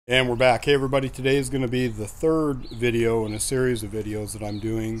And we're back. Hey everybody, today is going to be the third video in a series of videos that I'm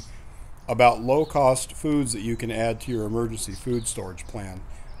doing about low-cost foods that you can add to your emergency food storage plan.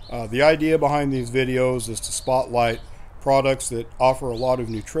 The idea behind these videos is to spotlight products that offer a lot of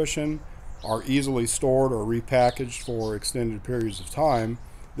nutrition, are easily stored or repackaged for extended periods of time,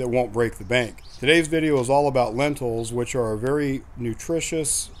 that won't break the bank. Today's video is all about lentils, which are a very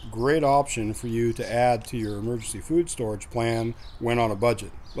nutritious, great option for you to add to your emergency food storage plan when on a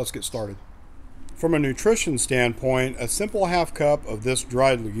budget. Let's get started. From a nutrition standpoint, a simple half cup of this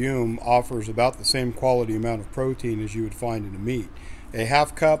dried legume offers about the same quality amount of protein as you would find in a meat. A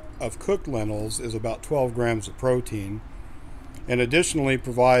half cup of cooked lentils is about 12 grams of protein, and additionally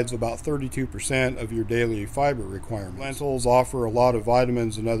provides about 32% of your daily fiber requirements. Lentils offer a lot of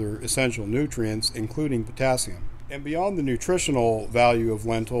vitamins and other essential nutrients, including potassium. And beyond the nutritional value of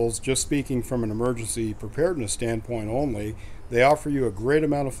lentils, just speaking from an emergency preparedness standpoint only, they offer you a great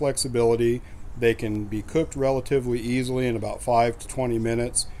amount of flexibility. They can be cooked relatively easily in about 5 to 20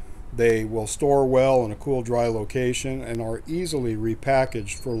 minutes. They will store well in a cool, dry location and are easily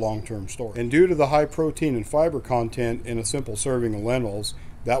repackaged for long-term storage. And due to the high protein and fiber content in a simple serving of lentils,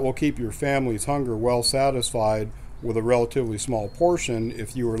 that will keep your family's hunger well satisfied with a relatively small portion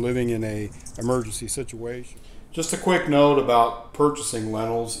if you are living in an emergency situation. Just a quick note about purchasing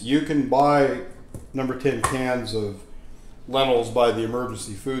lentils. You can buy number 10 cans of lentils by the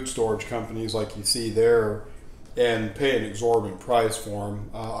emergency food storage companies like you see there and pay an exorbitant price for them.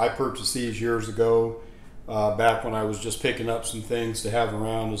 I purchased these years ago, back when I was just picking up some things to have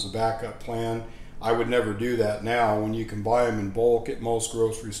around as a backup plan. I would never do that now when you can buy them in bulk at most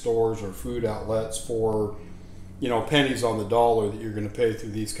grocery stores or food outlets for, you know, pennies on the dollar that you're going to pay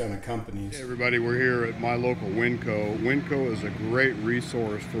through these kind of companies. Hey everybody, we're here at my local Winco. Winco is a great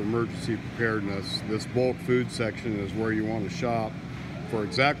resource for emergency preparedness. This bulk food section is where you want to shop for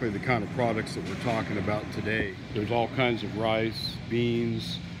exactly the kind of products that we're talking about today. There's all kinds of rice,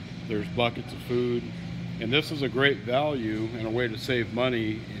 beans, there's buckets of food, and this is a great value and a way to save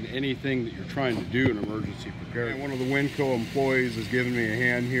money in anything that you're trying to do in emergency preparedness. And one of the Winco employees is giving me a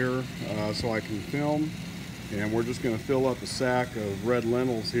hand here so I can film, and we're just going to fill up a sack of red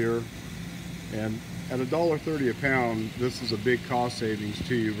lentils here, and at $1.30 a pound, this is a big cost savings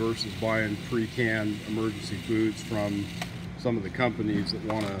to you versus buying pre-canned emergency foods from some of the companies that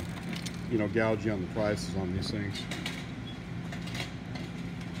want to, you know, gouge you on the prices on these things.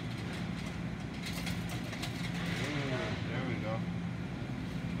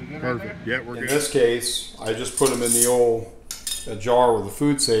 Perfect. Yeah, we're good. In this case, I just put them in the old jar with a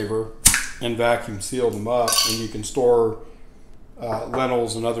food saver and vacuum sealed them up, and you can store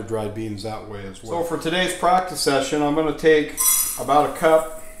lentils and other dried beans that way as well. So for today's practice session, I'm going to take about a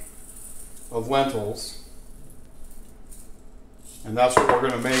cup of lentils. And that's what we're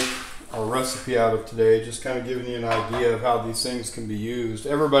going to make our recipe out of today, just kind of giving you an idea of how these things can be used.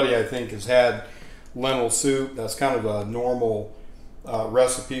 Everybody, I think, has had lentil soup. That's kind of a normal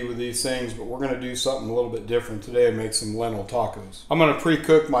recipe with these things, but we're going to do something a little bit different today and make some lentil tacos. I'm going to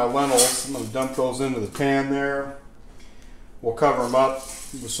pre-cook my lentils. I'm going to dump those into the pan there. We'll cover them up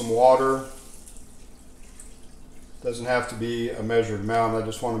with some water. Doesn't have to be a measured amount. I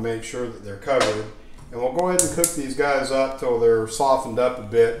just want to make sure that they're covered. And we'll go ahead and cook these guys up till they're softened up a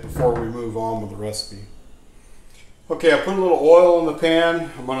bit before we move on with the recipe. Okay, I put a little oil in the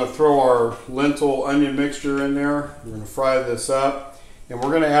pan. I'm going to throw our lentil onion mixture in there. We're going to fry this up. And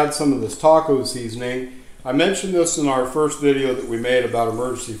we're going to add some of this taco seasoning. I mentioned this in our first video that we made about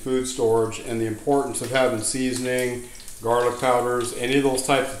emergency food storage and the importance of having seasoning, garlic powders, any of those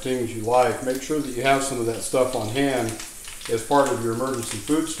types of things you like. Make sure that you have some of that stuff on hand as part of your emergency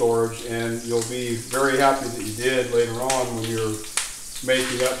food storage, and you'll be very happy that you did later on when you're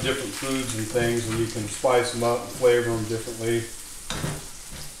making up different foods and things, and you can spice them up and flavor them differently.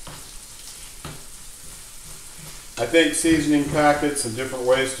 I think seasoning packets and different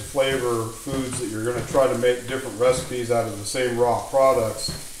ways to flavor foods that you're going to try to make different recipes out of the same raw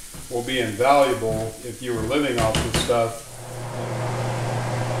products will be invaluable if you were living off this stuff.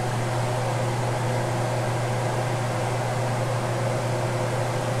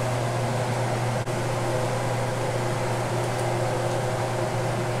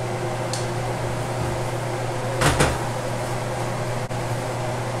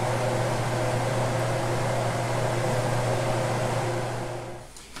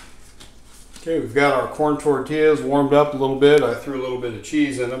 Okay, we've got our corn tortillas warmed up a little bit. I threw a little bit of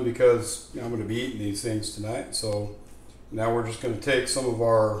cheese in them because I'm going to be eating these things tonight. So now we're just going to take some of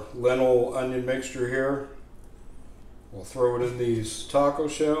our lentil onion mixture here. We'll throw it in these taco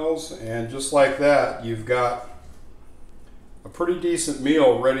shells, and just like that, you've got a pretty decent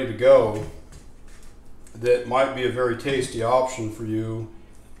meal ready to go that might be a very tasty option for you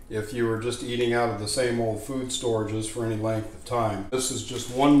if you were just eating out of the same old food storages for any length of time. This is just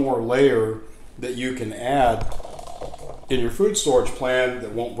one more layer that you can add in your food storage plan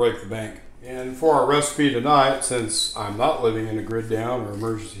that won't break the bank. And for our recipe tonight, since I'm not living in a grid down or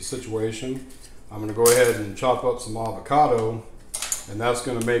emergency situation, I'm going to go ahead and chop up some avocado, and that's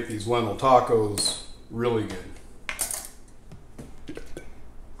going to make these lentil tacos really good.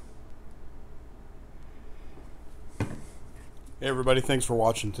 Hey everybody, thanks for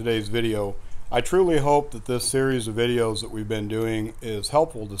watching today's video. I truly hope that this series of videos that we've been doing is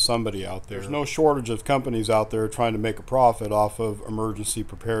helpful to somebody out there. There's no shortage of companies out there trying to make a profit off of emergency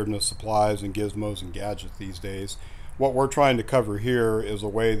preparedness supplies and gizmos and gadgets these days. What we're trying to cover here is a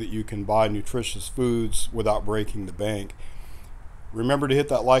way that you can buy nutritious foods without breaking the bank. Remember to hit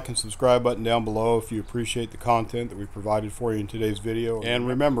that like and subscribe button down below if you appreciate the content that we provided for you in today's video. And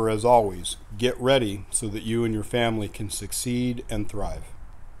remember, as always, get ready so that you and your family can succeed and thrive.